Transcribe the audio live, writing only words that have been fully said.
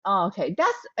Oh, okay,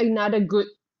 that's another good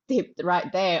tip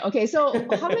right there. Okay, so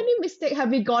how many mistakes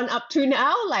have we gone up to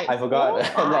now? Like I forgot.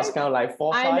 four, I lost five? count, like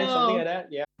four, I five, something like know. that.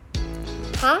 Yeah.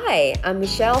 Hi, I'm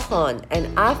Michelle Hon,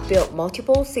 and I've built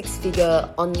multiple six-figure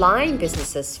online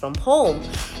businesses from home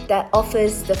that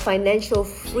offers the financial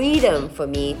freedom for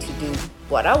me to do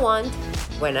what I want,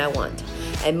 when I want.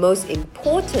 And most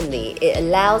importantly, it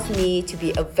allows me to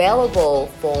be available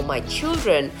for my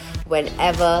children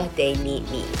whenever they need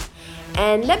me.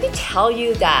 And let me tell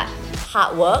you that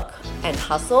hard work and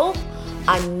hustle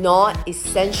are not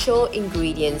essential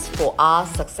ingredients for our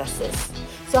successes.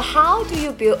 So how do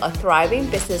you build a thriving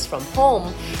business from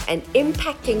home and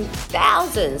impacting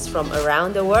thousands from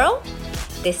around the world?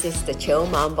 This is the Chill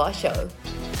Mom Boss Show.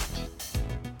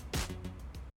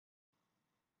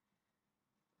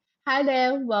 Hi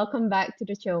there, welcome back to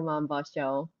the Chill Mom Boss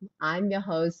Show. I'm your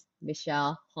host,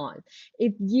 Michelle Hon.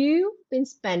 If you've been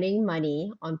spending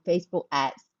money on Facebook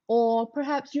ads, or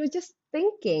perhaps you're just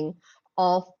thinking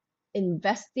of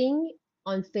investing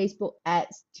on Facebook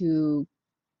ads to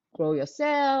grow your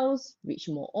sales, reach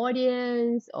more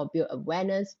audience, or build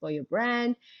awareness for your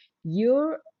brand,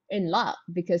 you're in luck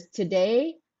because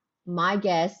today my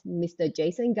guest, Mr.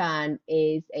 Jason Gunn,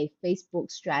 is a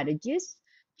Facebook strategist,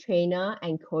 trainer,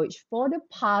 and coach for the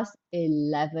past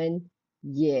 11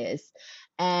 years.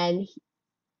 And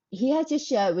he has just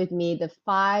shared with me the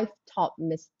five top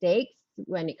mistakes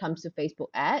when it comes to Facebook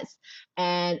ads.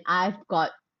 And I've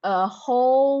got a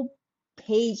whole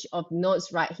page of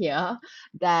notes right here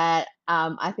that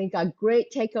I think are great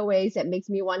takeaways that makes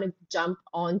me want to jump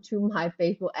onto my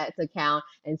Facebook ads account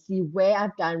and see where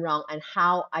I've done wrong and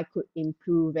how I could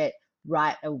improve it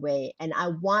right away. And I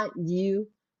want you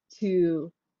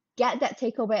to get that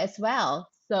takeaway as well.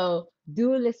 So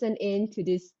do listen in to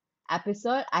this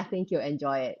episode. I think you'll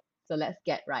enjoy it. So let's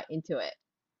get right into it.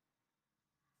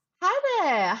 Hi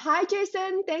there. Hi,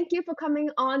 Jason. Thank you for coming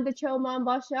on the Chill Mom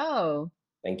Boss Show.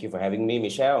 Thank you for having me,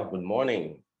 Michelle. Good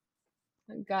morning.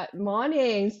 Good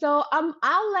morning. So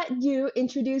I'll let you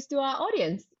introduce to our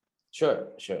audience. Sure.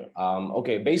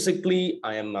 Okay, basically,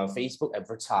 I am a Facebook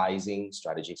advertising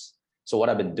strategist. So what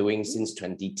I've been doing since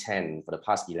 2010 for the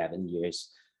past 11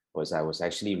 years was I was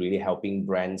actually really helping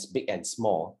brands, big and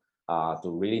small, to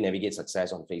really navigate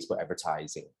success on Facebook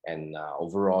advertising and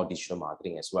overall digital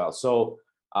marketing as well. So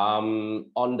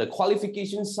on the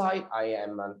qualification side, I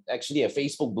am actually a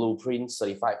Facebook Blueprint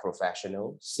certified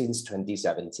professional since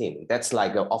 2017. That's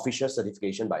like an official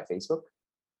certification by Facebook.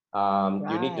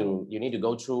 Right. You need to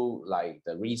go through like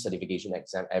the recertification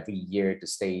exam every year to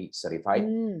stay certified.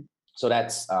 So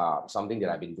that's something that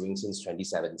I've been doing since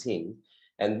 2017.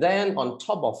 And then on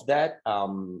top of that,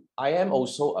 I am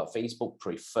also a Facebook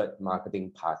preferred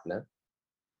marketing partner,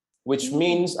 which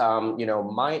means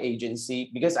my agency,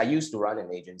 because I used to run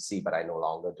an agency, but I no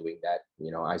longer doing that.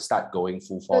 I start going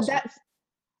full So force on. that's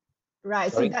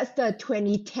right. So Sorry. that's the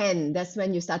 2010. That's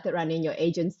when you started running your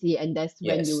agency, and that's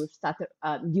when you Yes. started.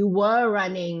 You were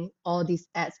running all these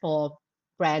ads for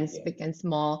brands, Yeah. big and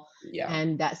small, Yeah.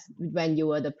 and that's when you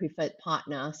were the preferred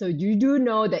partner. So you do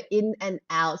know the in and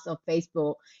outs of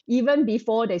Facebook even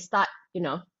before they start,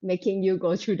 making you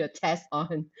go through the test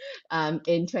on,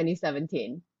 in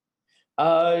 2017.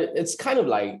 It's kind of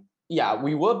like, yeah,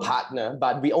 we were partner,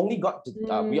 but we only got to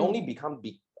we Mm, only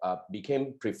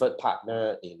became preferred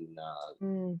partner in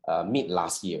mm. mid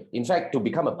last year. In fact, to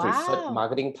become a preferred Wow.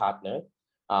 marketing partner,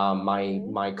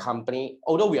 my company,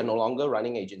 although we are no longer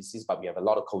running agencies, but we have a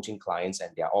lot of coaching clients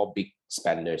and they are all big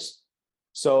spenders.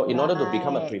 So in order to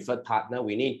become a Right. preferred partner,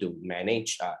 we need to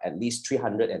manage at least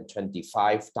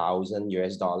 325,000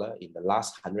 US dollar in the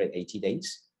last 180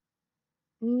 days.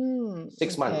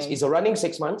 6 months. Okay. It's a running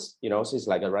 6 months, so it's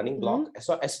like a running block.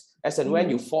 So as and when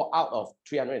you Mm-hmm. fall out of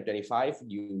 325,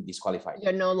 you disqualified.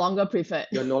 You're no longer preferred.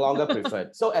 You're no longer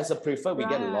preferred. So as a preferred, we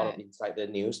get a lot of Right. insider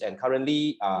news. And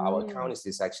currently, our account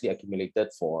is actually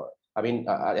accumulated for,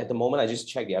 at the moment, I just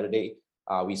checked the other day,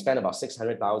 we spent about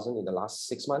 600,000 in the last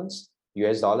 6 months,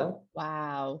 US dollar.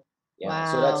 Wow. Yeah.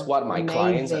 So that's Wow. what my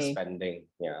clients are Amazing. spending.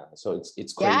 Yeah. So it's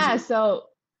Yeah, crazy. so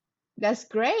that's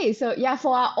great. So yeah,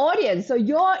 for our audience, so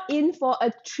you're in for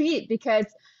a treat because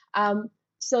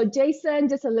so Jason,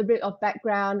 just a little bit of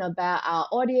background about our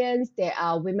audience. They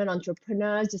are women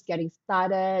entrepreneurs just getting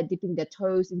started, dipping their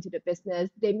toes into the business.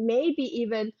 They maybe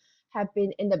even have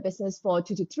been in the business for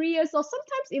 2 to 3 years or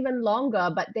sometimes even longer,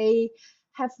 but they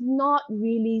have not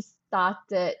really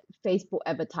started Facebook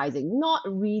advertising. Not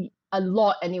really a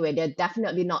lot anyway. They're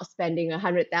definitely not spending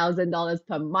 $100,000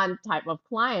 per month type of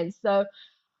clients. So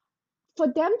for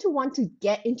them to want to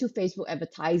get into Facebook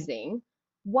advertising,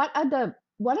 what are the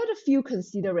few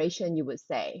consideration you would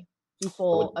say?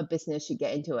 before a business should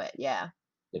get into it? Yeah.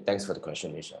 Thanks for the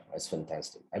question, Michelle. That's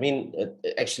fantastic. I mean,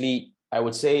 actually, I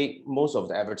would say most of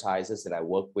the advertisers that I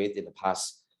work with in the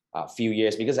past few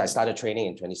years, because I started training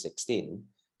in 2016.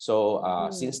 So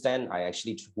since then, I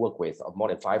actually work with more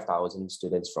than 5,000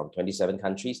 students from 27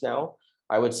 countries now.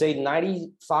 I would say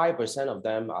 95% of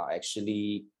them are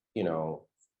actually,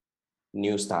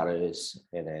 new starters,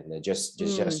 and then they just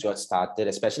got started.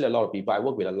 Especially a lot of people. I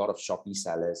work with a lot of Shopee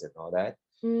sellers and all that.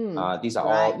 These are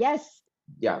Right. all Yes.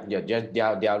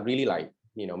 they are really like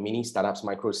mini startups,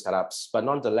 micro startups, but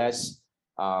nonetheless,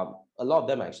 a lot of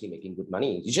them are actually making good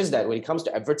money. It's just that when it comes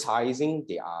to advertising,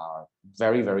 they are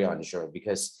very, very unsure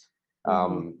because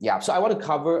so I want to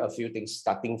cover a few things,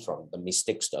 starting from the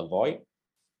mistakes to avoid.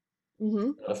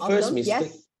 The first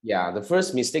mistake, the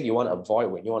first mistake you want to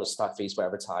avoid when you want to start Facebook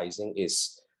advertising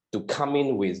is to come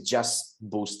in with just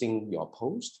boosting your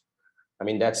post. I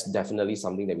mean, that's definitely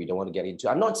something that we don't want to get into.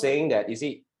 I'm not saying that,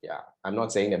 I'm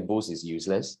not saying that boost is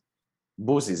useless.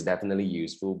 Boost is definitely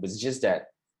useful, but it's just that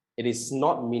it is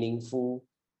not meaningful.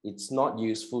 It's not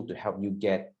useful to help you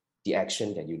get the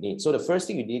action that you need. So the first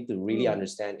thing you need to really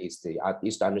understand is to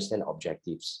understand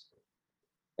objectives.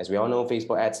 As we all know,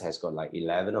 Facebook ads has got like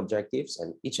 11 objectives,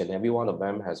 and each and every one of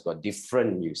them has got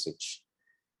different usage.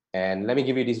 And let me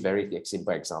give you this very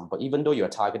simple example. Even though you're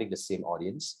targeting the same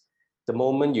audience, the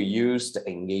moment you use the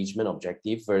engagement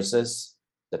objective versus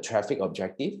the traffic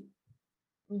objective,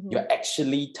 you're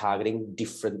actually targeting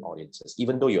different audiences.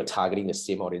 Even though you're targeting the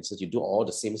same audiences, you do all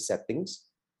the same settings.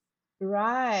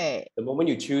 Right. The moment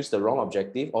you choose the wrong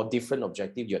objective or different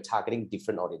objective, you're targeting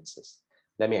different audiences.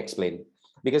 Let me explain.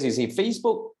 Because you see,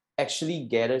 Facebook actually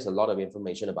gathers a lot of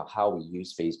information about how we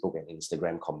use Facebook and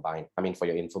Instagram combined. I mean, for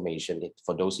your information,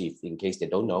 for those in case they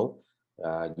don't know,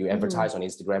 you advertise on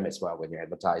Instagram as well when you're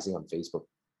advertising on Facebook.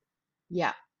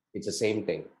 Yeah. It's the same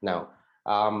thing. Now,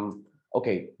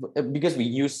 because we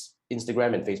use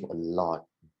Instagram and Facebook a lot,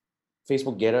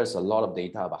 Facebook gathers a lot of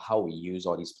data about how we use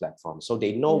all these platforms. So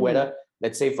they know whether,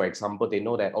 let's say, for example, they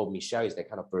know that, Michelle is the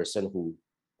kind of person who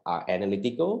are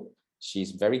analytical.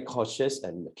 She's very cautious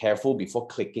and careful before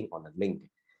clicking on a link.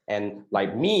 And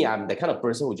like me, I'm the kind of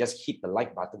person who just hit the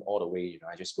like button all the way.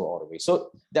 I just go all the way.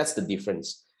 So that's the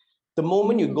difference. The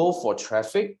moment you go for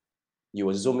traffic, you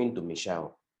will zoom into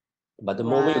Michelle. But the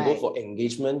moment you go for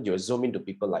engagement, you'll zoom into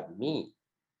people like me.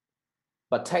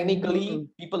 But technically,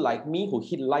 people like me who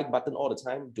hit like button all the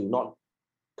time do not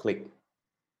click.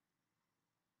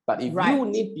 But if you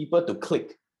need people to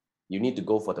click, you need to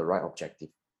go for the right objective.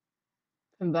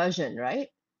 Conversion, right?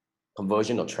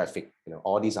 Conversion or traffic,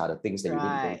 all these are the things that you need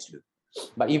to go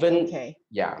to. But even,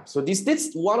 so this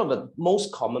is one of the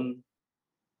most common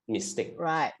mistakes.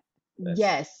 Right.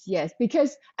 Yes,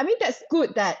 because I mean that's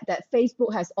good that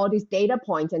Facebook has all these data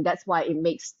points, and that's why it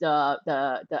makes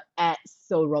the ads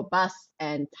so robust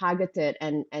and targeted,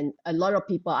 and a lot of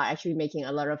people are actually making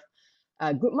a lot of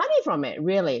good money from it,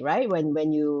 really, right?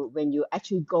 When you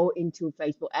actually go into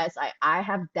Facebook ads, I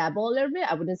have dabbled a little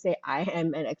bit. I wouldn't say I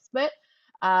am an expert,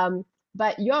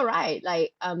 but you're right.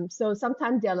 Like so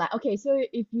sometimes they're like, okay, so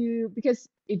if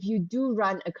you do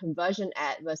run a conversion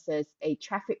ad versus a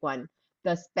traffic one,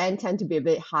 the spend tend to be a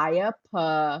bit higher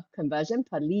per conversion,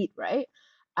 per lead, right?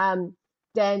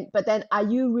 But then are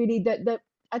you really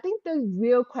I think the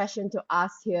real question to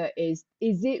ask here is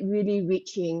it really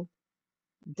reaching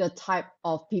the type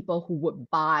of people who would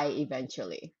buy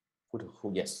eventually?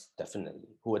 Yes, definitely.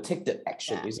 Who will take the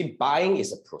action. You see, buying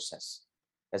is a process.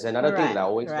 There's another thing that I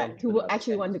always want who will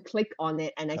actually want to click on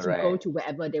it and actually go to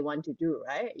wherever they want to do,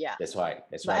 right? Yeah. That's right.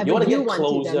 Whatever You want to get them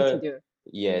closer. to do.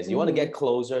 Yes, you want to get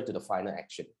closer to the final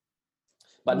action.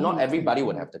 But not everybody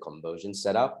would have the conversion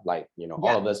set up. Like,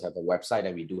 all of us have a website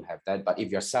and we do have that. But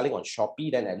if you're selling on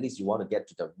Shopee, then at least you want to get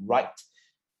to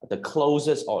the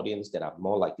closest audience that are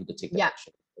more likely to take the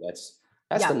action. That's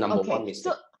the number one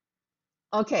mistake.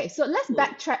 So let's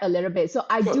backtrack a little bit. So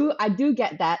I do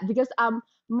get that, because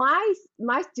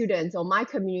my students or my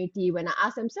community, when I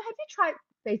ask them, so have you tried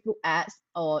Facebook ads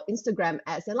or Instagram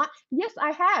ads? They're like, yes,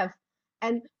 I have.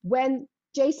 And when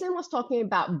Jason was talking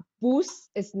about boost,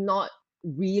 is not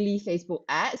really Facebook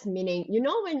ads, meaning,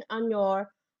 when on your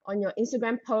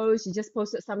Instagram post, you just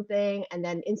posted something and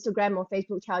then Instagram or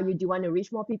Facebook tell you, do you want to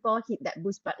reach more people? Hit that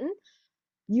boost button.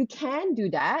 You can do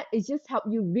that. It just help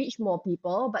you reach more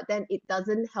people, but then it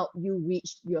doesn't help you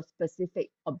reach your specific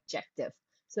objective.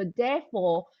 So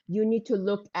therefore, you need to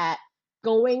look at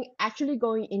actually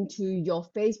going into your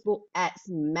Facebook ads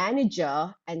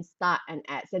manager and start an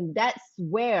ads. And that's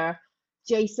where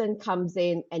Jason comes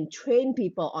in and train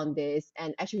people on this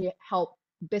and actually help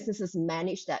businesses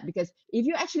manage that. Because if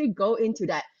you actually go into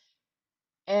that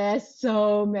There's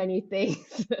so many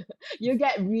things. You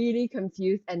get really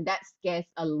confused, and that scares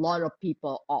a lot of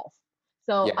people off.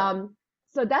 So, Yeah.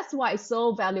 so that's why it's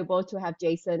so valuable to have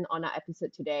Jason on our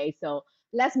episode today. So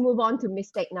let's move on to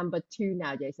mistake number two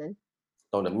now, Jason.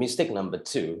 So the mistake number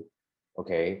two,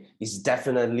 okay, is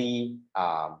definitely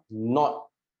not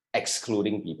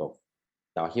excluding people.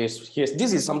 Now here's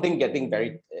this is something getting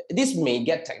very this may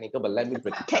get technical, but let me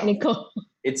break it down. Technical.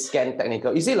 It's getting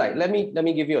technical. You see, like let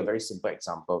me give you a very simple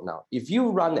example now. If you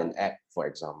run an ad, for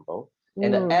example,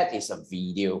 and the ad is a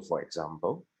video, for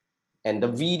example, and the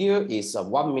video is a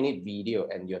 1 minute video,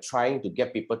 and you're trying to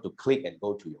get people to click and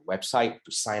go to your website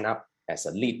to sign up as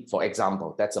a lead, for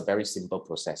example, that's a very simple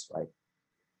process, right?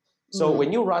 So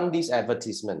when you run this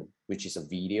advertisement, which is a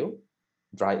video,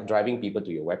 driving people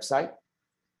to your website,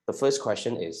 the first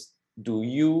question is, do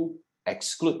you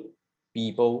exclude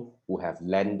people who have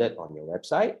landed on your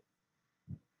website?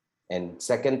 And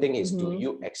second thing is, do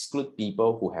you exclude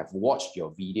people who have watched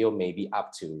your video maybe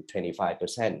up to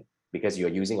 25% because you're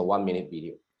using a 1 minute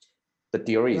video? The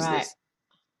theory is this.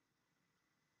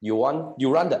 You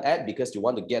run the ad because you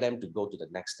want to get them to go to the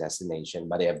next destination,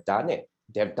 but they have done it.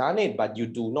 They have done it, but you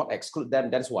do not exclude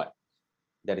them. That's what?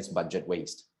 That is budget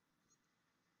waste.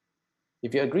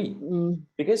 If you agree.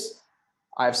 Because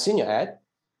I've seen your ad,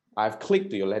 I've clicked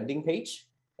to your landing page,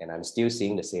 and I'm still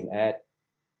seeing the same ad.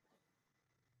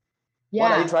 Yeah.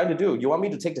 What are you trying to do? You want me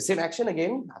to take the same action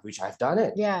again? Which I've done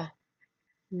it. Yeah.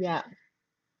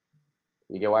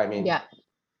 You get what I mean? Yeah.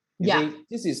 See,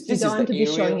 this is you don't want to the be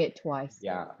area. showing it twice.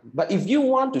 Yeah. But if you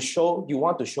want to show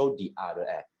the other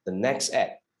ad, the next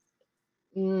ad,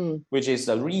 which is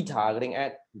a retargeting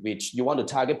ad, which you want to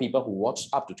target people who watched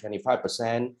up to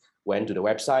 25%, went to the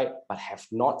website, but have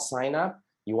not signed up.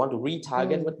 You want to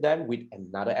retarget with them with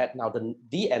another ad. Now,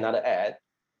 the another ad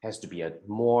has to be a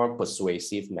more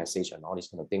persuasive message and all this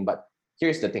kind of thing. But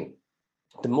here's the thing.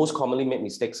 The most commonly made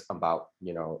mistakes about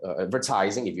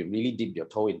advertising, if you really dip your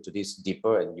toe into this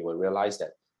deeper, and you will realize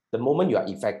that the moment you are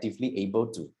effectively able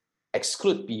to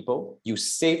exclude people, you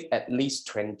save at least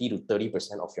 20 to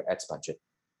 30% of your ads budget.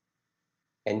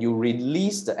 And you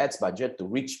release the ads budget to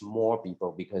reach more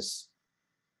people, because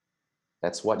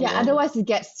that's what you want. Otherwise it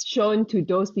gets shown to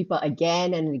those people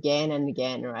again and again and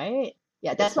again, right?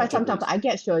 Yeah, that's why sometimes I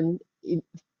get shown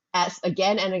ads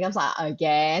again and again,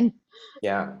 again.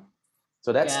 Yeah.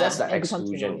 So that's the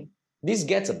exclusion. This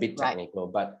gets a bit technical,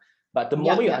 but the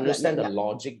moment you understand the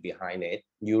logic behind it,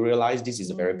 you realize this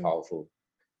is a very powerful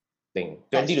thing.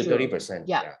 20 to 30%.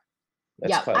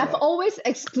 I've always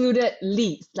excluded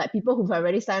leads, like people who've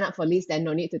already signed up for leads, then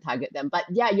no need to target them. But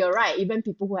yeah, you're right. Even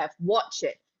people who have watched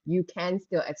it, you can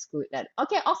still exclude that.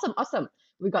 Okay, awesome.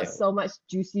 We got so much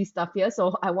juicy stuff here.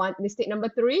 So I want mistake number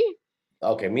 3.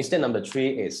 Okay, mistake number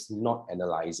 3 is not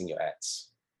analyzing your ads.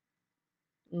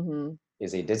 You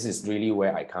see, this is really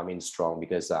where I come in strong,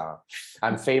 because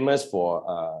I'm famous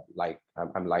for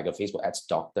I'm like a Facebook ads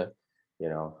doctor,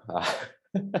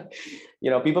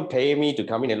 people pay me to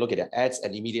come in and look at the ads,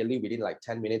 and immediately within like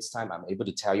 10 minutes time, I'm able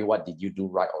to tell you what did you do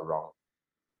right or wrong.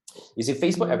 You see,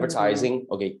 Facebook advertising,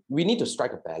 okay, we need to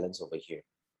strike a balance over here.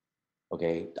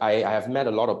 Okay, I have met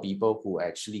a lot of people who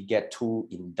actually get too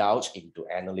indulged into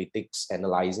analytics,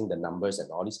 analyzing the numbers and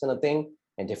all this kind of thing,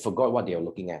 and they forgot what they are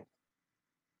looking at.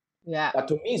 Yeah. But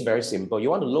to me, it's very simple.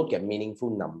 You want to look at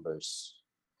meaningful numbers.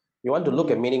 You want to look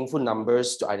at meaningful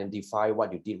numbers to identify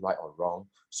what you did right or wrong.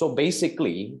 So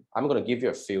basically, I'm going to give you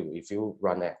a few if you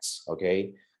run ads,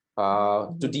 okay?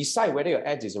 To decide whether your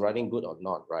ads is running good or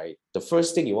not, right? The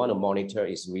first thing you want to monitor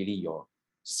is really your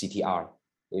CTR.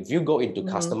 If you go into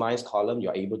customized column,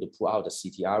 you're able to pull out the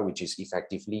CTR, which is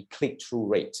effectively click-through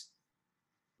rate.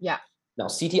 Yeah. Now,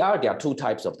 CTR, there are 2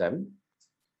 types of them,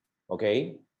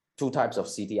 okay? 2 types of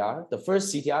CTR. The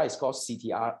first CTR is called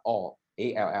CTR all,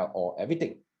 ALL, all,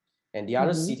 everything. And the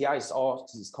other CTR is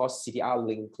called CTR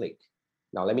link click.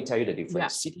 Now, let me tell you the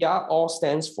difference. CTR all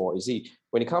stands for, you see,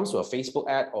 when it comes to a Facebook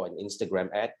ad or an Instagram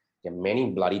ad, there are many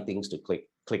bloody things to click.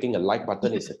 Clicking the like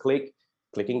button is a click.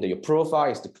 Clicking your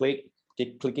profile is the click.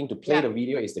 Clicking to play the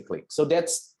video is the click. So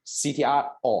that's CTR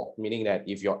all, meaning that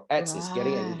if your ads is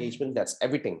getting an engagement, that's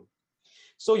everything.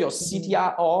 So your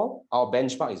CTR all, our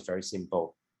benchmark is very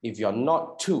simple. If you're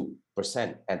not 2%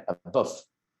 and above,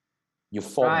 you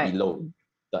fall below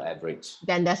the average.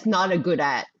 Then that's not a good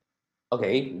ad.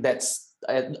 Okay, that's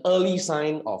an early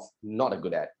sign of not a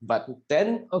good ad. But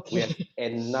then we have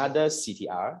another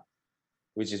CTR,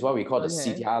 which is what we call the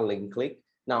CTR link click.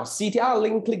 Now, CTR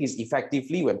link click is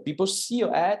effectively when people see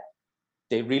your ad,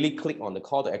 they really click on the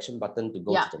call to action button to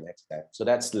go to the next step. So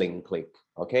that's link click,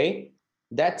 okay?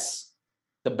 That's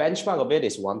the benchmark of it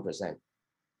is 1%.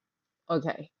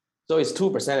 Okay. So it's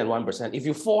 2% and 1%. If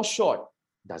you fall short,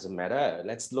 doesn't matter.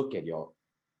 Let's look at your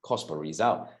cost per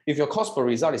result. If your cost per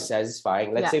result is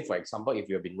satisfying, let's say, for example, if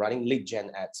you've been running lead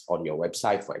gen ads on your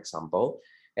website, for example,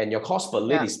 and your cost per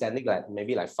lead is standing like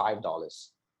maybe like $5.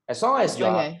 As long as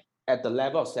you're at the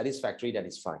level of satisfactory, that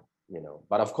is fine, you know.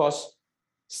 But of course,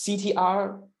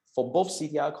 CTR, for both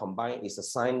CTR combined, is a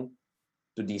sign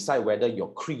to decide whether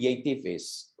your creative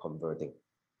is converting.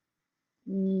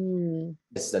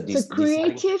 It's the So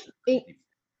creative,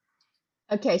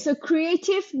 okay, so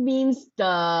creative means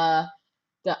the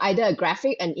either a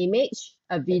graphic, an image,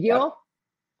 a video,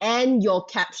 and your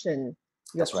caption,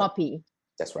 your copy.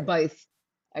 That's right. Both.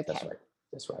 Okay. That's right.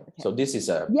 That's right. Okay. So this is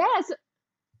a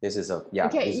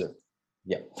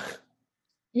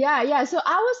Yeah. So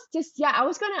I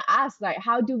was gonna ask, like,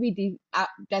 how do we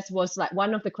that was like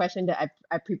one of the questions that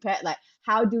I prepared, like,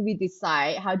 how do we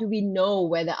decide, how do we know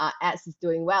whether our ads is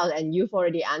doing well? And you've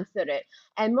already answered it.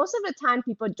 And most of the time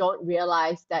people don't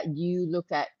realize that you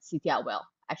look at CTR well.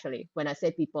 Actually, when I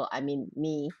say people, I mean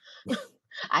me.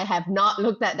 I have not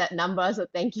looked at that number, so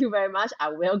thank you very much. I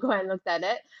will go and look at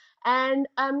it. And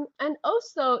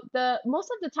also most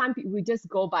of the time we just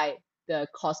go by the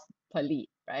cost per lead,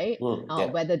 right?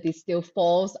 Whether this still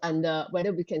falls under,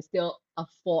 whether we can still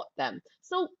afford them.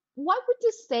 So what would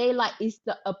you say, like, is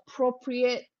the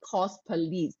appropriate cost per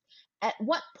lead? At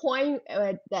what point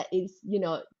that is, you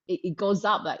know, it goes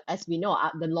up? Like, as we know,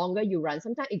 the longer you run,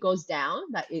 sometimes it goes down.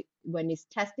 Like when it's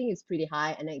testing, it's pretty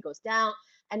high, and then it goes down,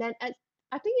 and then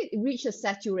I think it reaches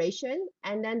saturation,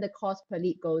 and then the cost per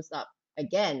lead goes up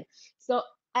again. So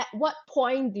at what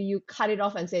point do you cut it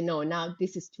off and say, no, now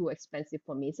this is too expensive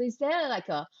for me? So is there like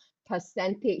a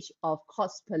percentage of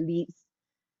cost per leads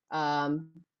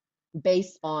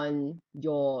based on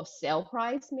your sale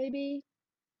price, maybe?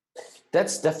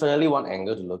 That's definitely one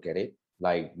angle to look at it.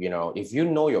 Like, you know, if you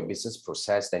know your business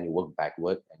process, then you work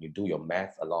backward and you do your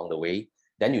math along the way,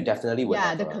 then you definitely will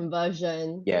have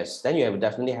conversion. Yes, then you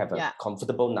definitely have a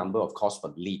comfortable number of cost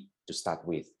per lead to start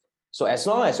with. So as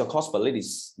long as your cost per lead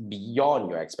is beyond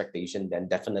your expectation, then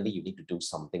definitely you need to do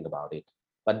something about it.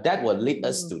 But that will lead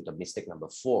us to the mistake number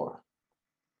 4.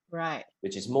 Right.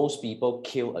 Which is most people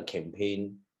kill a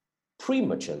campaign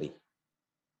prematurely.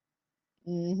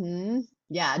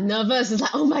 Yeah, nervous. It's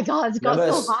like, oh my God, it's got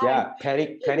so high. Yeah,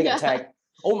 panic attack.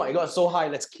 Oh my God, so high,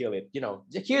 let's kill it. You know,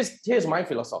 here's my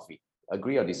philosophy.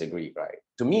 Agree or disagree, right?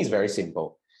 To me, it's very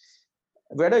simple.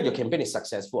 Whether your campaign is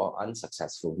successful or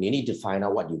unsuccessful, you need to find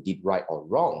out what you did right or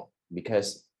wrong,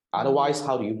 because otherwise,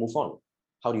 how do you move on?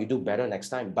 How do you do better next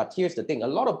time? But here's the thing. A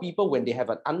lot of people, when they have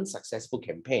an unsuccessful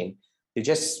campaign, they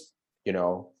just, you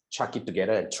know, chuck it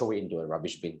together and throw it into a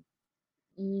rubbish bin.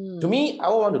 To me, I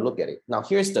want to look at it. Now,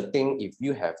 here's the thing. If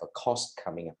you have a cost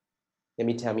coming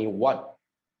up, tell me what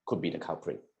could be the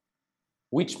culprit.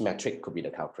 Which metric could be the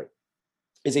culprit?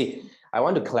 You see, I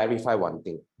want to clarify one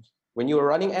thing. When you're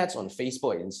running ads on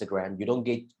Facebook and Instagram,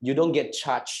 you don't get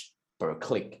charged per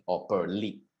click or per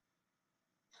lead.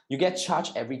 You get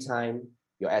charged every time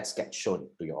your ads get shown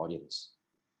to your audience.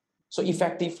 So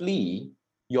effectively,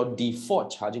 your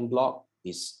default charging block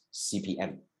is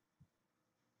CPM.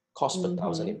 Cost per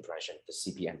 1,000 impression, the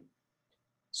CPM.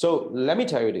 So let me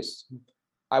tell you this.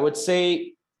 I would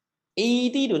say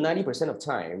 80 to 90% of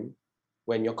time,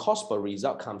 when your cost per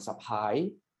result comes up high,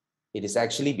 it is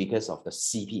actually because of the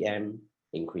CPM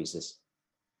increases.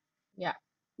 Yeah.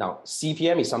 Now,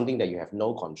 CPM is something that you have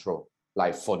no control.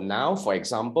 Like for now, for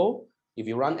example, if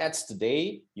you run ads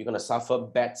today, you're going to suffer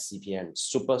bad CPM,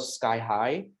 super sky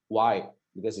high. Why?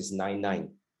 Because it's 99.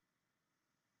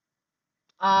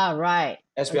 Right.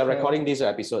 As we are recording this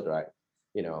episode, right?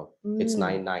 You know, it's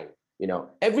 99. You know,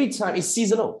 every time it's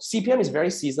seasonal. CPM is very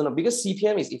seasonal because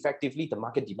CPM is effectively the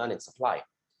market demand and supply.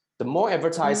 The more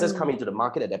advertisers come into the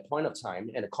market at that point of time,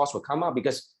 and the cost will come up,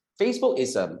 because Facebook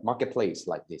is a marketplace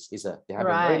like this. They have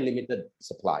a very limited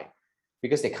supply,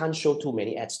 because they can't show too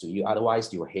many ads to you.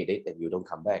 Otherwise, you will hate it and you don't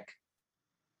come back.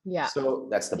 Yeah. So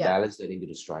that's the balance that you need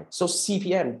to strike. So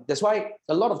CPM, that's why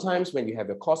a lot of times when you have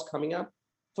your cost coming up,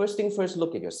 first thing first,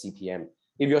 look at your CPM.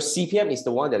 If your CPM is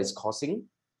the one that is causing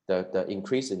the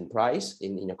increase in price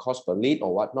in your cost per lead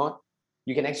or whatnot,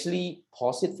 you can actually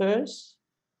pause it first,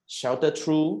 shelter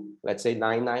through, let's say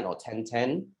 99 or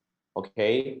 1010.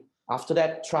 Okay. After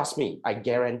that, trust me, I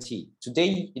guarantee.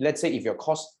 Today, let's say if your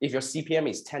CPM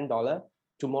is $10,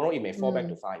 tomorrow it may fall back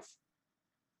to 5.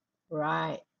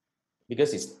 Right.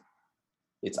 Because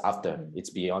it's after, it's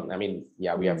beyond. I mean,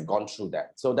 we have gone through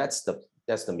that. So that's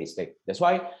the mistake. That's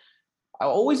why I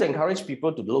always encourage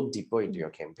people to look deeper into your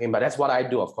campaign. But that's what I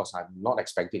do. Of course, I'm not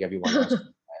expecting everyone else to do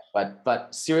that.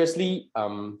 But seriously,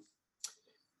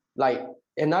 like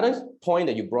Another point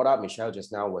that you brought up, Michelle,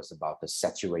 just now was about the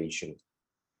saturation.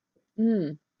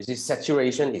 Mm. You see,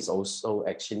 saturation is also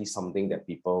actually something that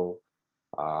people,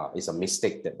 is a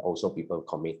mistake that also people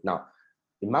commit. Now,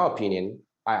 in my opinion,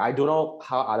 I don't know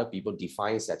how other people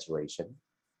define saturation.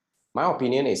 My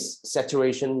opinion is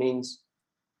saturation means,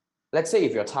 let's say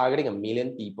if you're targeting 1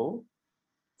 million people,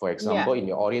 for example, in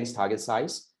your audience target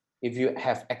size, if you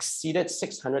have exceeded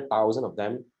 600,000 of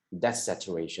them, that's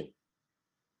saturation.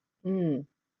 Mm.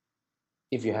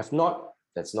 If you have not,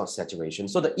 that's not saturation.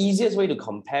 So the easiest way to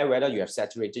compare whether you have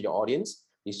saturated your audience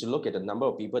is to look at the number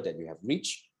of people that you have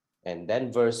reached and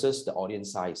then versus the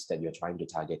audience size that you're trying to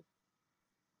target.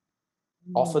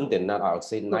 Often than not, I would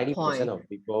say 90% of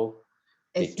people,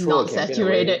 it's not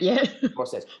saturated yet.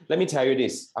 Process. Let me tell you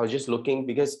this. I was just looking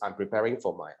because I'm preparing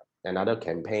for my another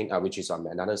campaign, which is on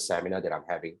another seminar that I'm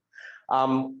having.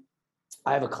 I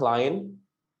have a client.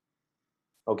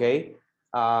 Okay,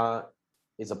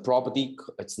 it's a property.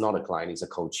 It's not a client. It's a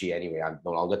coachee anyway. I'm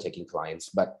no longer taking clients,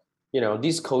 but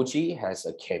this coachee has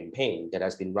a campaign that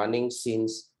has been running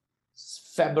since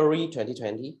February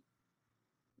 2020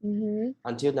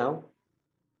 until now.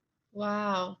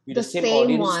 Wow. With the same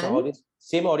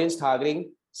audience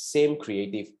targeting, same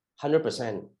creative,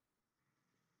 100%.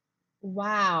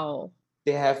 Wow.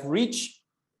 They have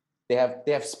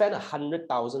spent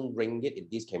 100,000 ringgit in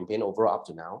this campaign overall up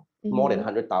to now, more than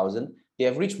 100,000. They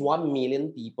have reached 1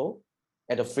 million people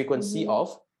at a frequency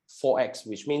of 4x,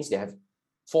 which means they have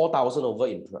 4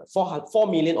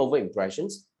 million over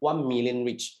impressions, 1 million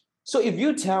reach. So if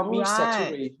you tell me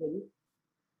saturation,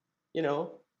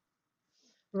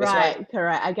 Right,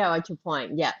 correct. I get what your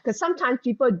point. Yeah, because sometimes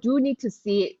people do need to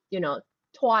see it,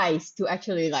 twice to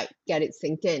actually get it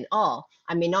sink in. Oh,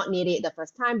 I may not need it the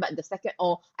first time, but the second,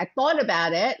 I thought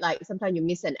about it. Like sometimes you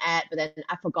miss an ad, but then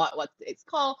I forgot what it's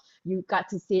called. You got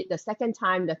to see it the second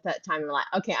time, the third time, you're like,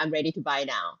 okay, I'm ready to buy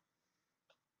now.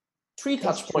 3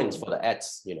 touch points for the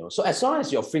ads, So as long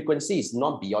as your frequency is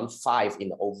not beyond 5 in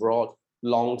the overall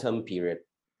long-term period.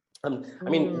 I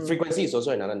mean, frequency is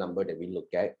also another number that we look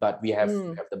at, but we have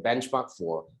the benchmark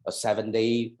for a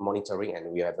 7-day monitoring,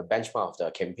 and we have a benchmark of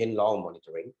the campaign long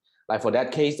monitoring. Like for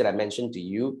that case that I mentioned to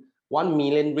you, 1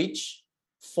 million reach,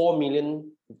 4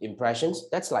 million impressions.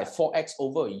 That's like 4x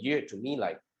over a year to me.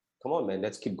 Like, come on, man,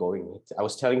 let's keep going. I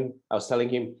was telling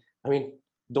him, I mean,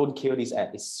 don't kill this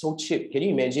ad. It's so cheap. Can you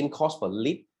imagine cost per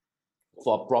lead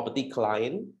for a property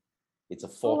client? It's a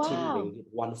 14 ringgit,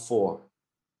 1.4.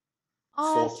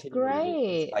 Oh, that's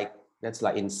great. That's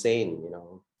like insane,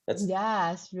 That's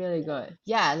it's really good.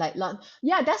 Yeah, that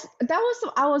was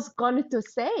what I was going to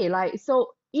say. So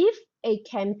if a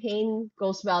campaign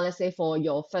goes well, let's say for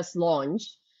your first launch,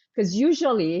 because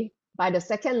usually by the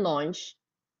second launch,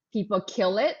 people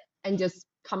kill it and just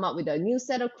come up with a new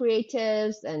set of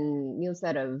creatives and new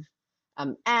set of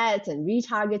ads and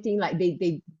retargeting. Like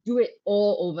they do it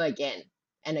all over again.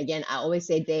 And again, I always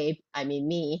say they, I mean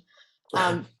me.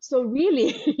 So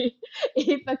really,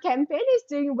 if a campaign is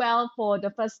doing well for the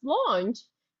first launch,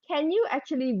 can you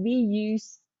actually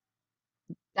reuse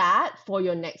that for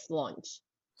your next launch?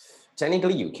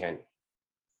 Technically, you can.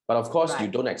 But of course, you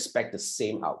don't expect the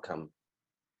same outcome.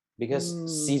 Because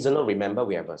seasonal, remember,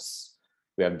 we have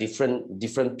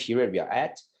different period we are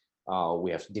at.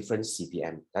 We have different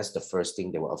CPM. That's the first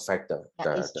thing that will affect the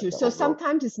true. So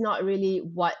sometimes it's not really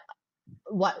what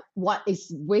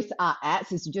is with our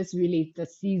ads, is just really the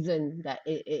season that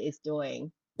it is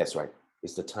doing. That's right.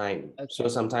 It's the time. Okay. So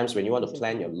sometimes when you want to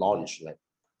plan your launch,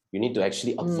 you need to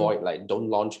actually avoid don't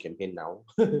launch campaign now.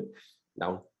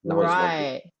 now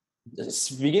right. It's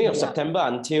beginning of September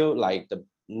until the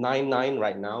 9/9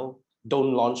 right now.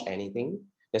 Don't launch anything.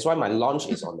 That's why my launch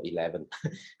is on the 11th.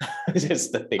 That's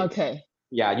the thing. Okay.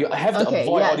 Yeah, you have to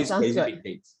avoid all these crazy big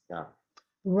dates. Yeah.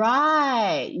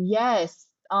 Right. Yes.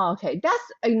 Oh, okay.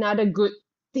 That's another good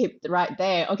tip right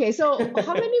there. Okay, so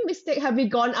how many mistakes have we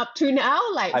gone up to now?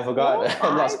 I forgot.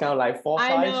 That's kind of 4,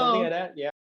 5, something like that. Yeah.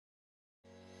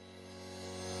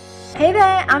 Hey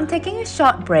there, I'm taking a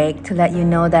short break to let you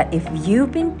know that if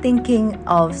you've been thinking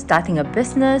of starting a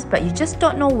business but you just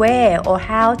don't know where or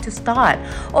how to start,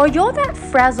 or you're that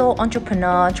frazzled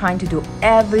entrepreneur trying to do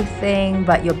everything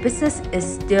but your business is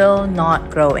still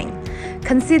not growing,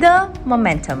 consider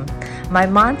Momentum, my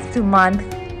month-to-month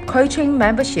coaching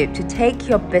membership to take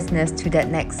your business to that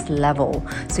next level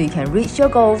so you can reach your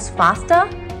goals faster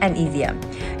and easier.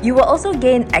 You will also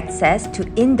gain access to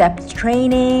in-depth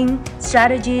training,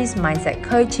 strategies, mindset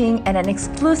coaching, and an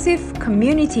exclusive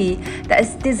community that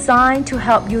is designed to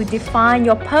help you define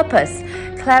your purpose,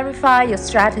 clarify your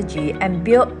strategy, and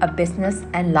build a business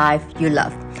and life you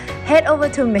love. Head over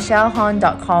to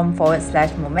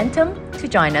michellehorn.com/momentum to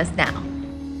join us now.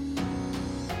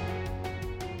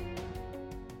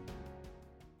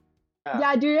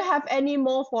 Yeah, do you have any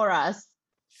more for us?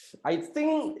 I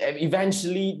think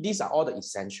eventually these are all the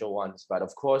essential ones, but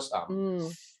of course,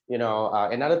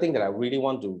 another thing that I really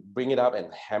want to bring it up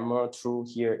and hammer through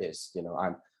here is,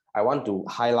 I want to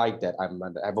highlight that I'm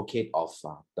an advocate of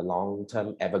the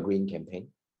long-term evergreen campaign.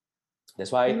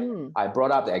 That's why I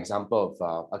brought up the example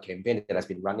of a campaign that has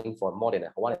been running for more than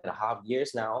 1.5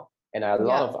 years now. And I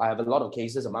have a lot of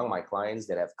cases among my clients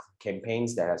that have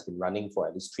campaigns that has been running for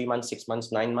at least 3 months, 6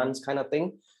 months, 9 months kind of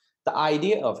thing. The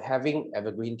idea of having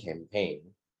evergreen campaign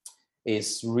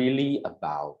is really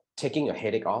about taking a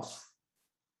headache off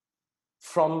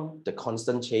from the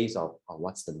constant chase of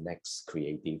what's the next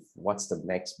creative, what's the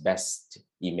next best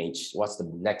image, what's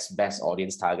the next best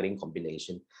audience targeting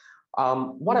combination.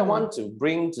 What I want to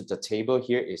bring to the table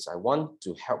here is I want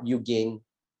to help you gain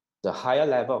the higher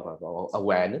level of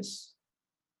awareness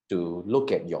to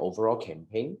look at your overall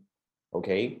campaign.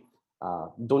 Okay,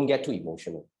 don't get too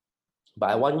emotional, but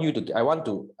I want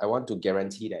to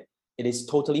guarantee that it is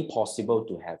totally possible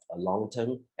to have a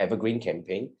long-term evergreen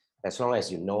campaign as long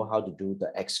as you know how to do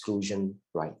the exclusion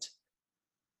right.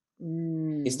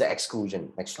 It's the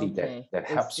exclusion actually that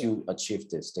helps you achieve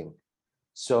this thing.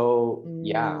 So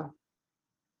yeah.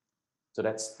 So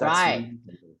that's right.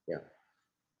 Yeah.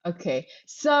 Okay,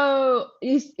 so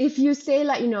if you say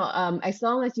like, as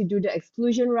long as you do the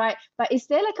exclusion right, but is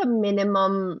there like a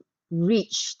minimum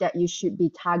reach that you should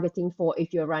be targeting for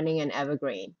if you're running an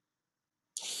evergreen?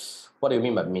 What do you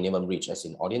mean by minimum reach, as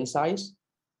in audience size?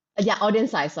 Yeah, audience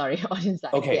size, sorry, audience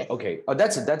size. Okay, yes. okay.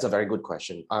 That's a very good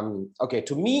question. Okay,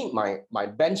 to me, my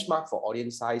benchmark for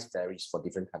audience size varies for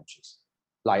different countries.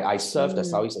 Like I serve the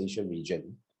Southeast Asian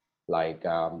region. Like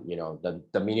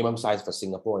the minimum size for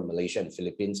Singapore and Malaysia and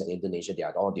Philippines and Indonesia, they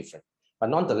are all different. But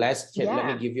nonetheless, let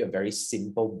me give you a very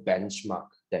simple benchmark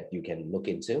that you can look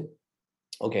into.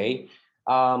 Okay,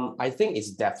 I think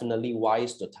it's definitely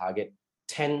wise to target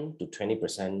 10 to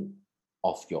 20%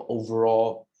 of your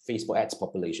overall Facebook ads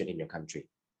population in your country.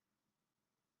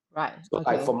 Right. So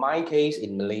like for my case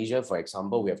in Malaysia, for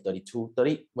example, we have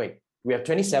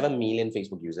 27 million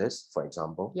Facebook users, for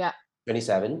example. Yeah.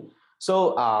 27.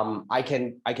 So I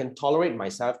can tolerate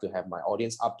myself to have my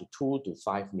audience up to 2 to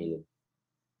 5 million.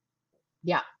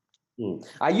 Yeah.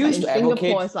 I used to advocate.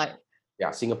 Singapore is like. Yeah,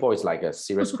 Singapore is like a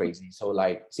serious crazy. So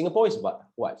like Singapore is what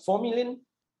 4 million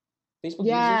Facebook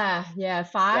users? Yeah,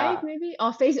 5 maybe,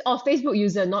 or Facebook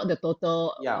user, not the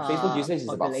total. Yeah, Facebook users is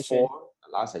about 4.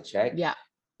 Last I checked. Yeah.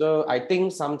 So I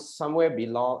think somewhere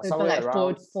below, somewhere like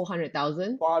around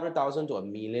 400,000. 400,000 to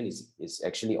 1 million is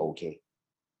actually okay.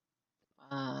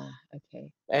 Okay.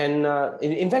 And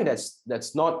in fact,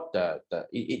 that's not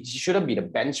it shouldn't be the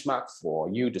benchmark for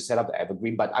you to set up the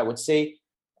evergreen, but I would say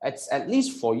it's at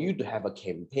least for you to have a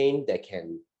campaign that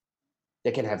can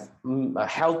have a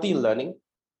healthy learning.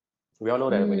 We all know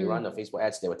that when you run a Facebook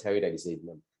ads, they will tell you that it's in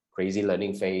a crazy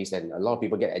learning phase, and a lot of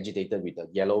people get agitated with the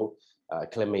yellow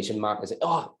exclamation mark and say,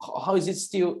 "Oh, how is it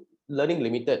still learning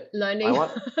limited?" Learning. No.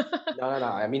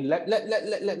 I mean,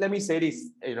 let me say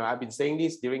this. I've been saying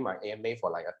this during my AMA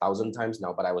for like 1,000 times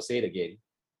now, but I will say it again.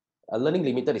 Learning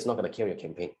limited is not going to kill your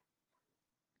campaign.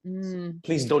 So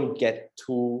please don't get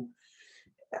too.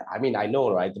 I mean, I know,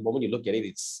 right? The moment you look at it,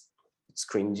 it's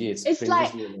cringy. It's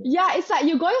like, it's like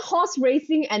you're going horse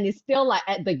racing and it's still like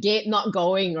at the gate not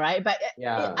going, right? But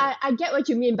I get what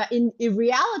you mean, but in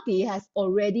reality, it has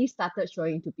already started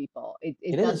showing to people.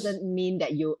 It doesn't mean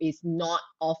that it's not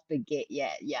off the gate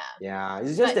yet. Yeah,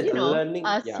 it's just that the learning.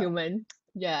 Us human.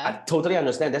 Yeah. I totally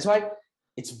understand. That's why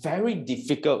it's very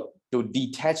difficult to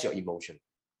detach your emotion.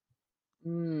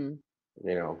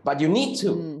 But you need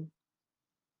to.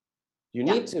 You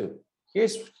need to.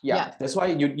 That's why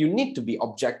you need to be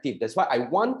objective. That's why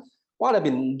what I've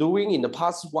been doing in the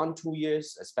past 1-2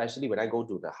 years, especially when I go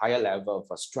to the higher level of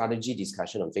a strategy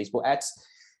discussion on Facebook ads,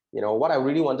 what I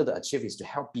really wanted to achieve is to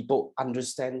help people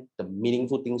understand the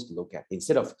meaningful things to look at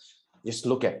instead of just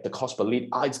look at the cost per lead.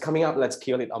 It's coming up, let's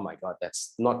kill it. Oh my God,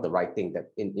 that's not the right thing.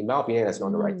 That in my opinion, that's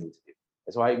not the right thing to do.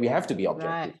 That's why we have to be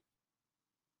objective.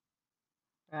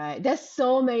 Right. There's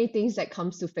so many things that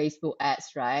comes to Facebook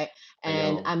ads, right?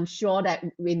 And I'm sure that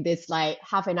in this like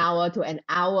half an hour to an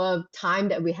hour time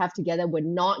that we have together, we're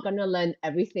not gonna learn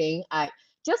everything.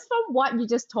 Just from what you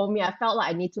just told me, I felt like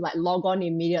I need to like log on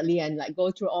immediately and like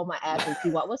go through all my ads and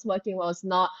see what was working, what was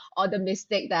not, all the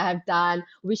mistake that I have done,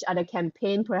 which other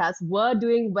campaign perhaps were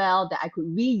doing well that I could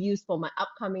reuse for my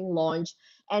upcoming launch.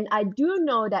 And I do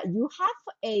know that you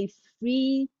have a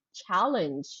free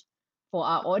challenge for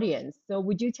our audience. So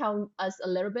would you tell us a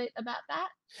little bit about that?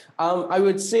 I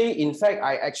would say, in fact,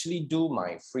 I actually do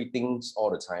my free things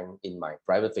all the time in my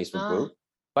private Facebook Ah, group.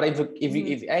 But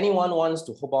if anyone wants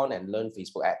to hop on and learn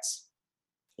Facebook ads,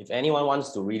 if anyone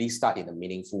wants to really start in a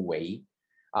meaningful way,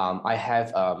 I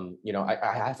have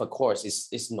I have a course.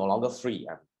 It's no longer free.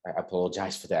 I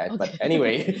apologize for that. But okay.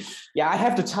 anyway, yeah, I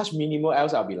have to touch minimal,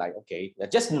 else I'll be like, okay,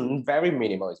 just very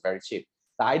minimal. It's very cheap.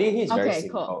 The idea here is very Okay,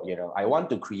 simple. cool. I want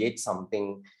to create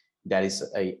something that is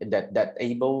that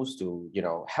able to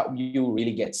help you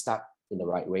really get stuck in the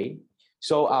right way.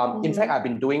 So in fact, I've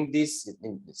been doing this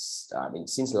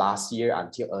since last year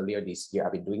until earlier this year.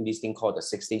 I've been doing this thing called the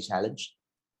 6-day challenge.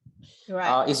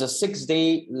 Right. It's a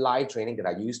 6-day live training that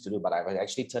I used to do, but I've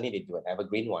actually turned it into an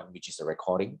evergreen one, which is a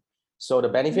recording. So the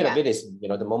benefit of it is,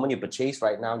 the moment you purchase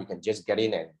right now, you can just get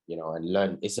in and and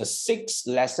learn. It's a 6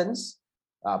 lessons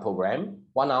program,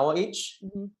 1 hour each,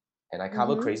 and I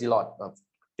cover crazy lot of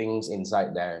things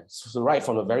inside there. So right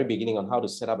from the very beginning on how to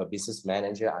set up a business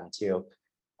manager until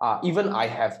even I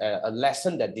have a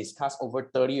lesson that discuss over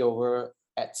 30 over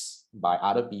ads by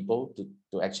other people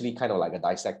to actually kind of like a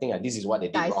dissecting, and this is what they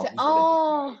did wrong. This is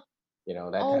what they did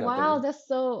right, that Oh kind of wow, thing. that's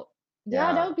so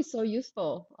that would be so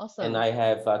useful. And Awesome. I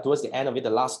have towards the end of it, the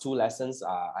last 2 lessons,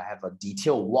 I have a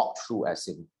detailed walkthrough, as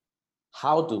in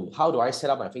how do I set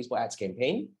up my Facebook ads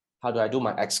campaign? How do I do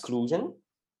my exclusion?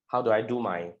 How do I do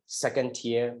my second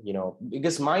tier?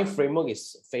 Because my framework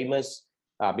is famous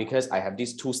because I have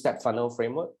this 2-step funnel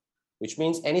framework, which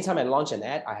means anytime I launch an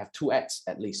ad, I have 2 ads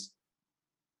at least.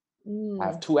 I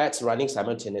have 2 ads running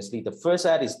simultaneously. The first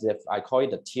ad is I call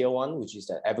it the tier 1, which is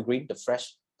the evergreen, the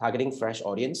fresh, targeting fresh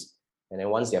audience. And then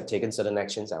once they have taken certain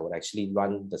actions, I would actually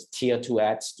run the tier 2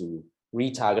 ads to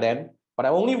retarget them. But I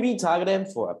only retarget them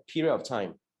for a period of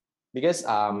time because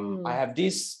I have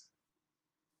this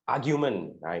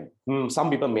argument. Some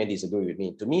people may disagree with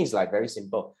me. To me, it's like very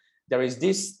simple. There is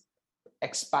this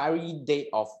expiry date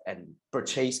of an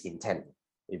purchase intent,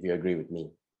 if you agree with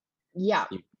me. Yeah.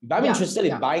 If I'm interested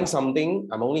in buying something,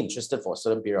 I'm only interested for a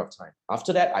certain period of time.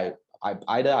 After that,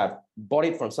 I've bought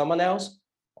it from someone else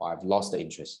or I've lost the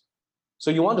interest.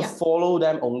 So you want to follow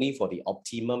them only for the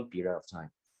optimum period of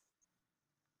time.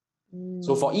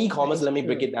 So for e-commerce, let me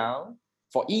break it down.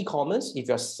 For e-commerce, if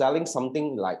you're selling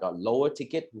something like a lower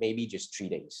ticket, maybe just 3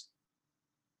 days.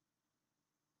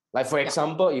 Like for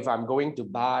example, if I'm going to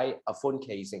buy a phone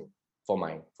casing for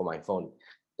my phone,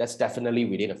 that's definitely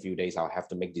within a few days I'll have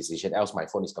to make decision. Else my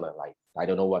phone is gonna I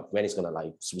don't know when it's gonna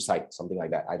suicide, something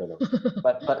like that. I don't know.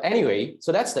 but anyway,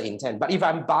 so that's the intent. But if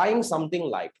I'm buying something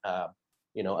like a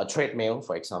treadmill,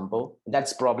 for example,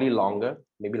 that's probably longer,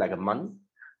 maybe like a month.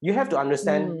 You have to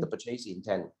understand the purchase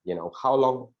intent, how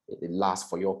long it lasts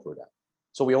for your product.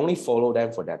 So we only follow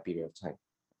them for that period of time.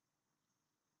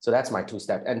 So that's my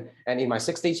 2-step. And in my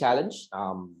 6-day challenge,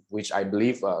 which I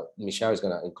believe Michelle is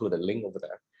going to include a link over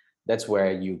there, that's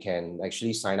where you can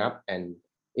actually sign up. And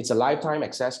it's a lifetime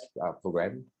access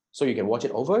program. So you can watch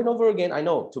it over and over again. I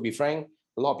know, to be frank,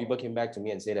 a lot of people came back to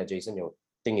me and say that, Jason, your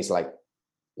thing is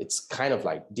it's kind of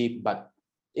deep, but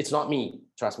it's not me.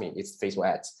 Trust me, it's Facebook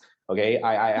ads. Okay,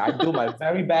 I do my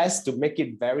very best to make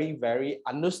it very, very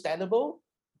understandable.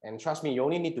 And trust me, you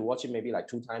only need to watch it maybe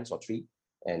 2 times or 3,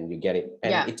 and you get it.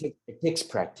 And it takes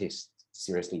practice,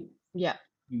 seriously. Yeah.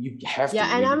 You have to.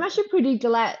 Yeah, and I'm actually pretty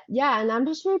glad. Yeah, and I'm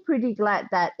actually pretty glad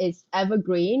that it's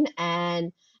evergreen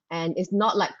and it's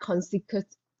not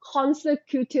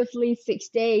consecutively 6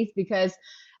 days, because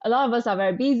a lot of us are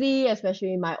very busy,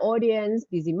 especially my audience,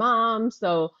 busy moms.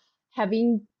 So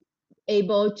having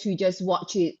able to just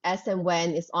watch it as and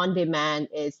when it's on demand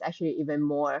is actually even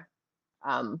more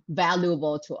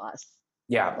valuable to us.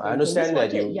 Yeah, So I understand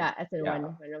that you. as and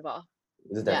whenever.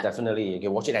 Definitely, you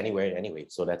can watch it anywhere anyway.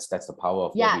 So that's the power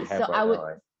of what we have right now,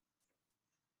 right?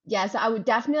 Yeah, so I would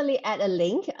definitely add a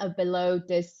link below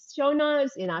this show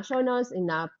notes, in our show notes, in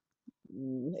our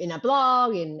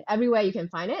blog, in everywhere you can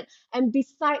find it. And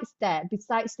besides that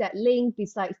link,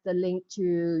 besides the link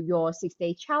to your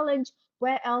 6-day challenge,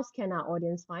 where else can our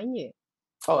audience find you?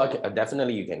 Oh, okay.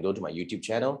 Definitely, you can go to my YouTube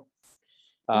channel.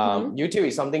 YouTube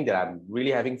is something that I'm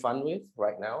really having fun with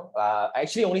right now. I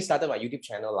actually only started my YouTube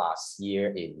channel last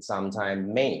year in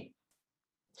sometime May.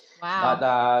 Wow.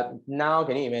 But now,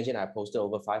 can you imagine, I posted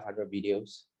over 500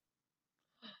 videos.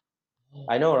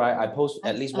 I know, right? I post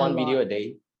at least one video a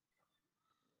day.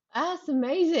 That's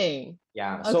amazing.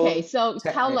 Yeah. Okay, so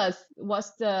tell us,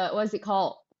 what's it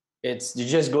called? You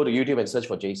just go to YouTube and search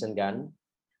for Jason Gan.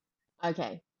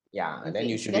 Okay. Yeah, and then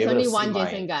you should There's be able to see only one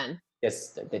Jason Gan.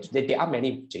 Yes, there are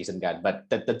many Jason Gan, but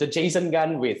the Jason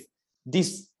Gan with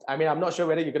this, I mean, I'm not sure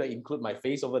whether you're going to include my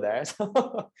face over there.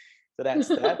 So So that's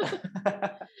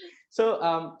that.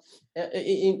 So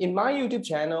in my YouTube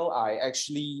channel, I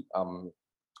actually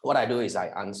what I do is I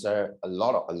answer a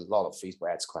lot of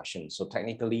Facebook ads questions. So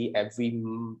technically, every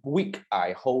week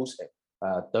I host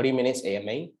 30 minutes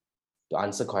AMA to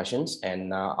answer questions,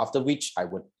 and after which I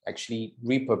would actually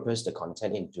repurpose the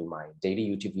content into my daily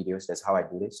YouTube videos. That's how I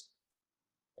do this.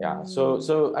 Yeah.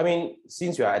 So I mean,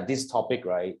 since we are at this topic,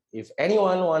 right? If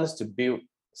anyone wants to build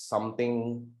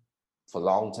something for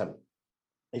long term,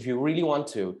 if you really want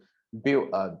to build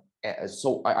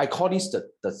so I call this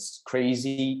the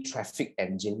crazy traffic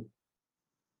engine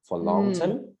for long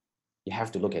term, you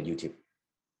have to look at YouTube.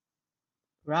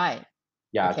 Right.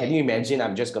 Yeah. Okay. Can you imagine?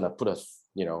 I'm just gonna put a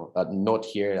note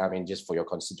here. I mean, just for your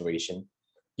consideration,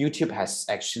 YouTube has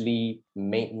actually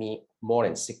made me more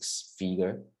than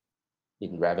 6-figure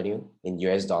in revenue in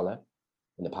US dollar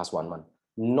in the past 1 month,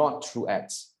 not through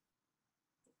ads.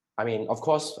 I mean, of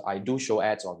course, I do show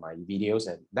ads on my videos,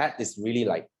 and that is really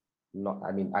like not.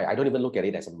 I mean, I don't even look at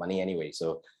it as a money anyway.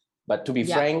 So, but to be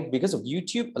frank, because of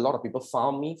YouTube, a lot of people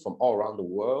found me from all around the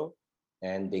world,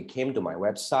 and they came to my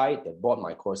website, they bought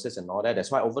my courses and all that.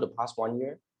 That's why over the past 1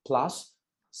 year plus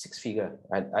 6-figure,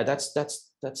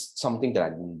 that's something that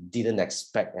I didn't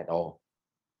expect at all.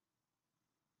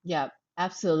 Yeah,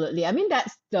 absolutely. I mean,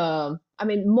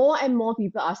 more and more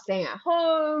people are staying at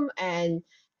home, and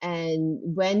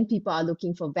when people are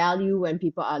looking for value, when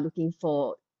people are looking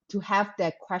to have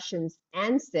their questions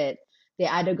answered, they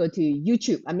either go to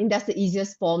YouTube. I mean, that's the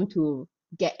easiest form to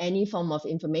get any form of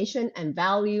information and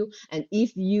value. And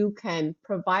if you can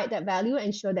provide that value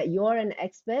and show that you're an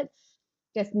expert,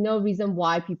 there's no reason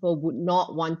why people would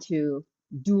not want to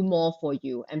do more for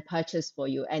you and purchase for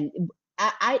you. And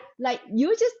I like,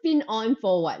 you just been on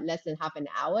for what, less than half an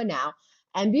hour now,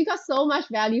 and we got so much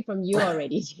value from you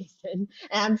already, Jason.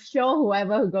 And I'm sure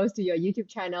whoever who goes to your YouTube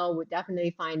channel would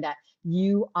definitely find that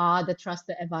you are the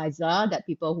trusted advisor that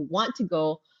people who want to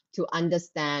go to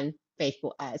understand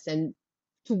Facebook ads and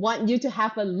to want you to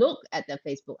have a look at the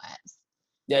Facebook ads.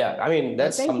 Yeah, I mean,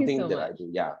 that's thank you something so that much. I do.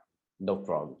 Yeah, no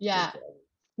problem. Yeah. No problem.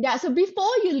 Yeah. So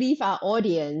before you leave our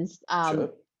audience,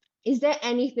 Sure. is there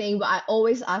anything, but I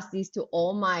always ask this to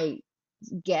all my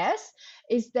guests,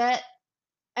 is there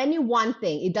any one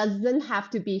thing, it doesn't have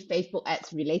to be Facebook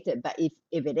ads related, but if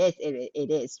it is,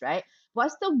 it is, right?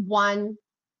 What's the one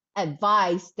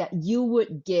advice that you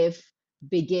would give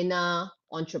beginner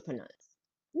entrepreneurs?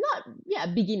 Not,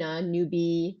 beginner,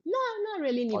 newbie, no, not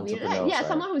really newbie, Entrepreneurs, right?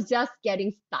 someone who's just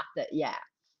getting started. Yeah.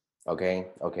 Okay.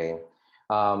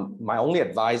 My only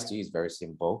advice to you is very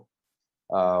simple.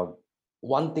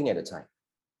 One thing at a time.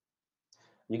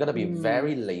 You got to be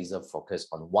very laser focused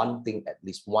on one thing, at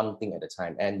least one thing at a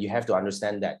time. And you have to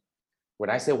understand that when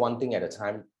I say one thing at a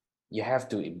time, you have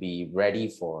to be ready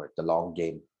for the long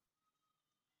game.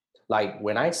 Like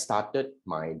when I started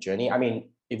my journey, I mean,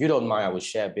 if you don't mind, I will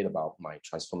share a bit about my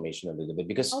transformation a little bit,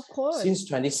 because Of course. since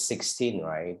 2016,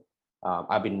 right,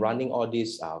 I've been running all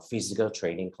these physical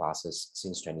training classes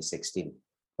since 2016.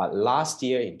 But last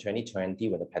year in 2020,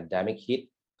 when the pandemic hit,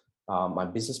 my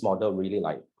business model really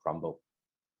like crumbled.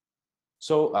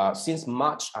 So since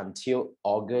March until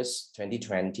August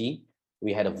 2020,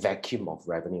 we had a vacuum of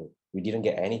revenue. We didn't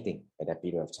get anything at that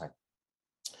period of time.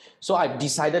 So I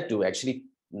decided to actually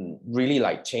really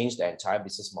like change the entire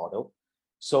business model.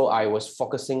 So I was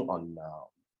focusing on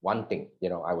one thing.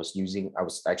 I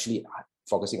was actually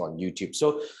focusing on YouTube.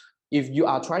 So if you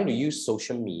are trying to use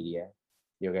social media,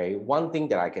 okay, one thing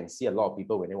that I can see a lot of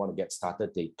people when they want to get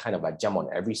started, they kind of like jump on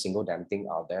every single damn thing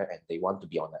out there, and they want to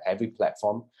be on every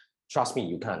platform. Trust me,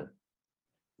 you can't.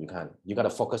 You got to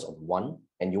focus on one,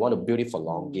 and you want to build it for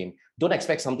long game. Don't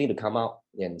expect something to come out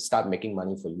and start making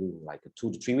money for you in like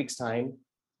 2 to 3 weeks time.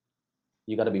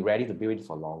 You got to be ready to build it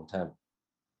for long term.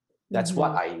 That's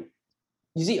what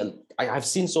you see. I've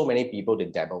seen so many people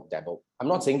that dabble. I'm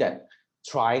not saying that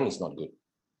trying is not good.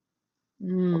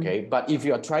 Okay, but if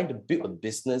you are trying to build a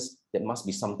business, that must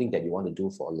be something that you want to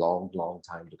do for a long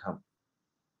time to come.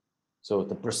 So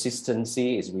the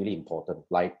persistency is really important.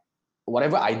 Like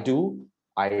whatever I do,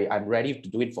 I'm ready to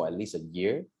do it for at least a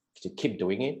year, to keep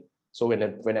doing it. So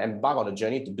when I embark on a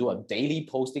journey to do a daily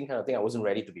posting kind of thing, I wasn't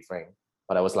ready, to be frank.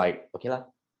 But I was like, okay lah,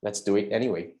 let's do it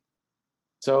anyway.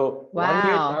 So 1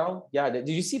 year now, did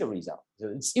you see the result?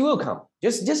 It will come.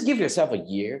 Just give yourself a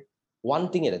year, one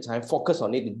thing at a time, focus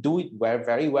on it, do it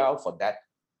very well for that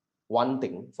one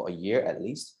thing for a year at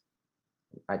least.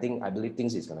 I believe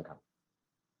things is going to come.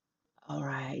 All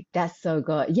right, that's so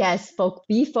good. Yes,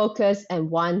 be focused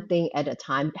and one thing at a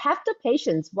time. Have the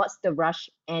patience. What's the rush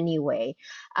anyway?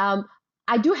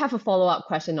 I do have a follow-up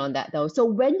question on that though. So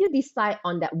when you decide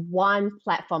on that one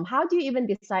platform, how do you even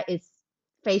decide it's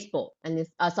Facebook and it's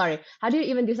how do you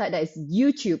even decide that it's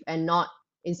YouTube and not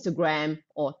Instagram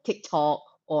or TikTok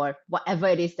or whatever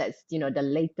it is that's, the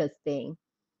latest thing?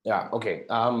 Yeah, okay.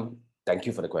 Thank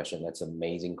you for the question. That's an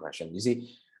amazing question. You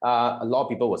see, a lot of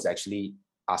people was actually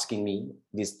asking me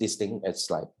this thing. It's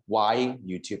like, why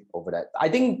YouTube over that? I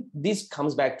think this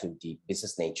comes back to the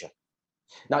business nature.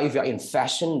 Now, if you're in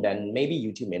fashion, then maybe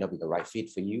YouTube may not be the right fit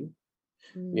for you,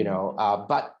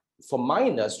 but for my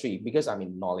industry, because I'm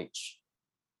in knowledge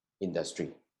industry.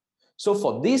 So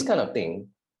for this kind of thing,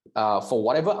 for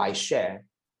whatever I share,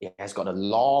 it has got a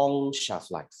long shelf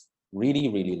life, really,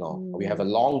 really long. We have a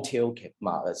long tail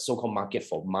so-called market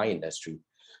for my industry.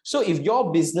 So if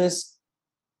your business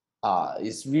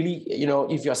is really,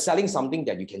 if you're selling something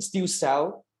that you can still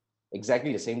sell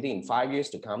exactly the same thing in 5 years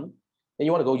to come, then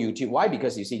you want to go YouTube. Why?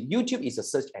 Because you see, YouTube is a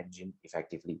search engine,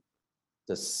 effectively.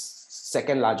 The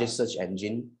second largest search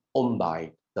engine owned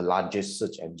by the largest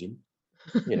search engine,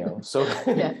 So,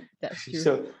 yeah, that's true.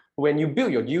 So when you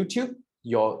build your YouTube,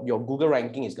 your Google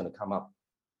ranking is going to come up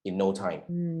in no time.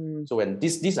 So when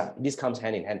this comes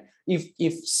hand in hand,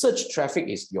 if search traffic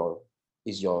is your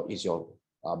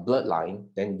bloodline,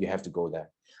 then you have to go there.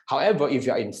 However, if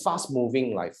you're in fast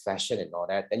moving like fashion and all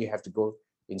that, then you have to go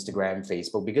Instagram,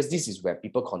 Facebook, because this is where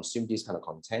people consume this kind of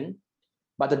content.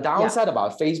 But the downside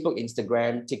about Facebook,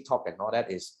 Instagram, TikTok, and all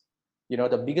that is,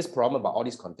 the biggest problem about all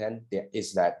this content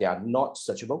is that they are not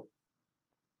searchable.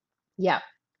 Yeah.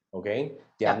 Okay.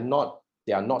 They are not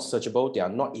searchable. They are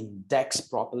not indexed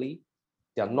properly.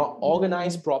 They are not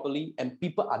organized properly, and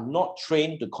people are not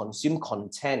trained to consume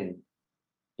content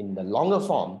in the longer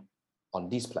form on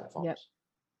these platforms. Yep.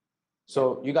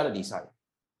 So you got to decide.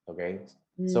 Okay.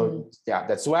 So yeah,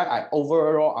 that's why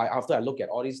after I look at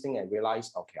all these things, I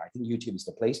realized, okay, I think YouTube is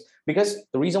the place, because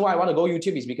the reason why I want to go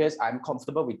YouTube is because I'm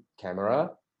comfortable with camera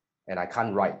and I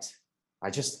can't write. I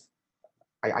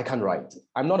can't write.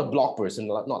 I'm not a blog person,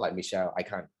 not like Michelle. I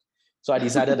can't. So I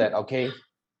decided that, okay,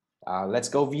 let's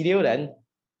go video then.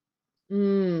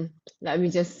 Let me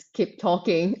just keep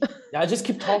talking. Yeah, just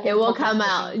keep talking. It will come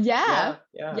out. Yeah,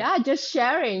 just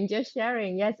sharing.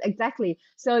 Yes, exactly.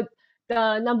 So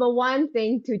the number one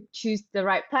thing to choose the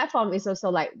right platform is also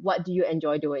like, what do you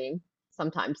enjoy doing?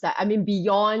 Sometimes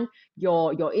beyond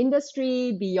your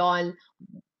industry, beyond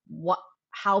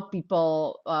how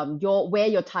people where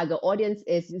your target audience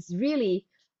is really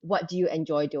what do you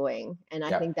enjoy doing? And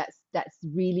I think that's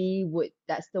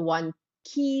the one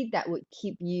key that would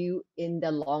keep you in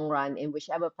the long run in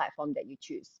whichever platform that you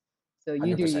choose. So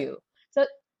you 100%. Do you. So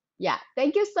yeah,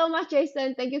 thank you so much,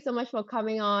 Jason. Thank you so much for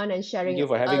coming on and sharing a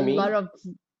lot of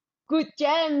good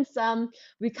gems.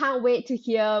 We can't wait to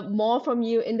hear more from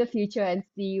you in the future and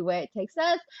see where it takes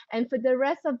us. And for the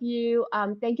rest of you,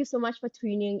 thank you so much for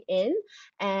tuning in.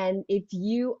 And if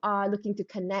you are looking to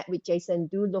connect with Jason,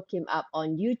 do look him up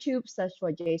on YouTube, search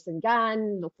for Jason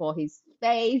Gan, look for his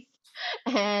face.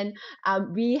 And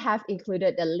we have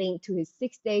included the link to his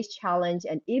 6 days challenge.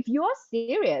 And if you're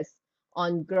serious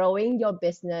on growing your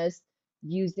business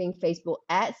using Facebook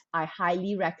ads, I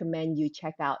highly recommend you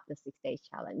check out the 6 days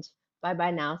challenge.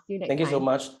 Bye now. See you next time. Thank you so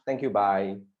much. Thank you.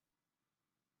 Bye.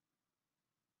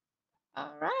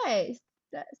 All right.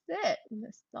 That's it.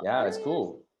 That's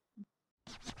cool.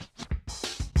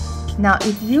 Now,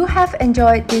 if you have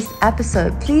enjoyed this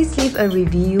episode, please leave a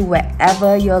review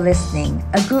wherever you're listening.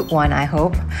 A good one, I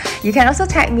hope. You can also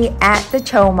tag me at The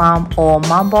Chill Mom or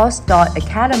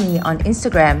momboss.academy on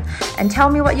Instagram and tell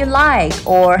me what you like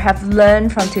or have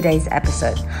learned from today's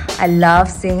episode. I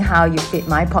love seeing how you fit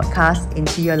my podcast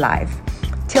into your life.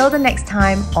 Till the next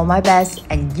time, all my best,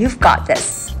 and you've got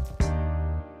this.